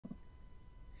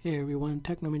Hey everyone,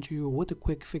 Technomentary here with a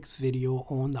quick fix video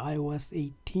on the iOS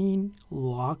 18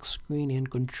 lock screen and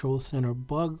control center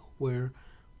bug, where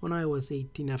on iOS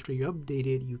 18 after you update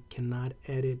it, you cannot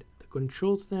edit the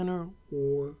control center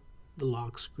or the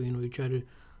lock screen. When you try to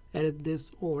edit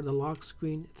this or the lock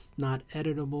screen, it's not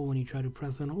editable when you try to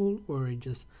press and hold, or it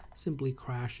just simply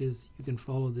crashes. You can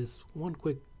follow this one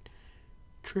quick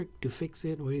trick to fix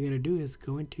it. What you're going to do is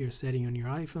go into your setting on your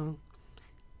iPhone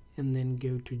and then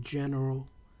go to General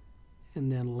and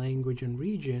then language and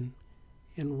region,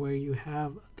 and where you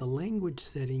have the language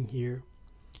setting here,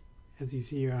 as you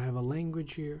see here, I have a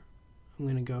language here. I'm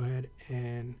going to go ahead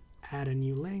and add a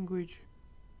new language,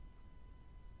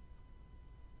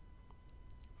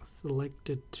 select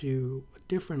it to a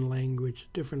different language,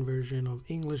 different version of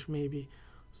English maybe.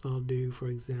 So I'll do, for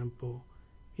example,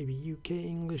 maybe UK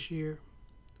English here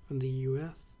from the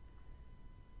US,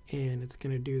 and it's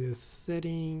going to do this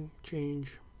setting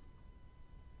change.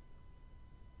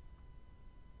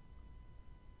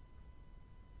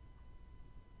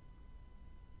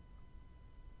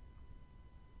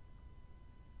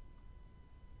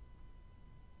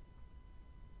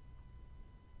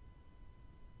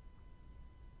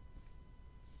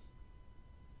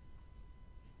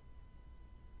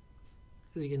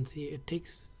 As you can see, it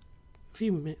takes a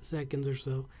few seconds or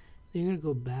so. Then you're going to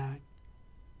go back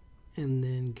and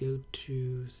then go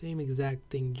to same exact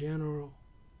thing, general.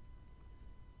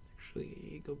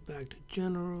 Actually, go back to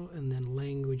general and then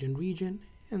language and region,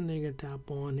 and then you're going to tap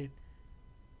on it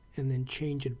and then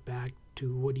change it back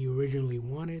to what you originally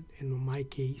wanted. In my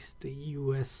case, the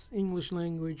US English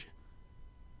language.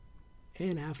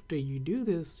 And after you do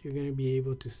this, you're going to be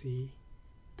able to see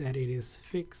that it is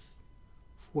fixed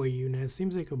for you. Now it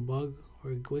seems like a bug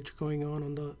or a glitch going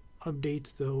on the update,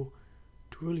 so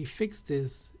to really fix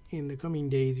this in the coming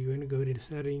days, you're going to go to the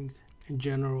settings and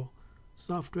general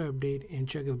software update and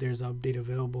check if there's an update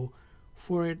available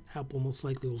for it. Apple most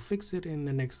likely will fix it in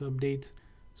the next updates,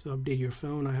 so update your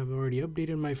phone. I have already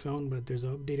updated my phone, but if there's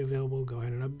an update available, go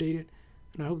ahead and update it.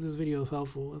 And I hope this video is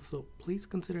helpful. If so, please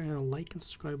consider hitting the like and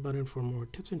subscribe button for more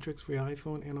tips and tricks for your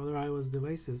iPhone and other iOS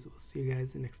devices. We'll see you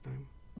guys next time.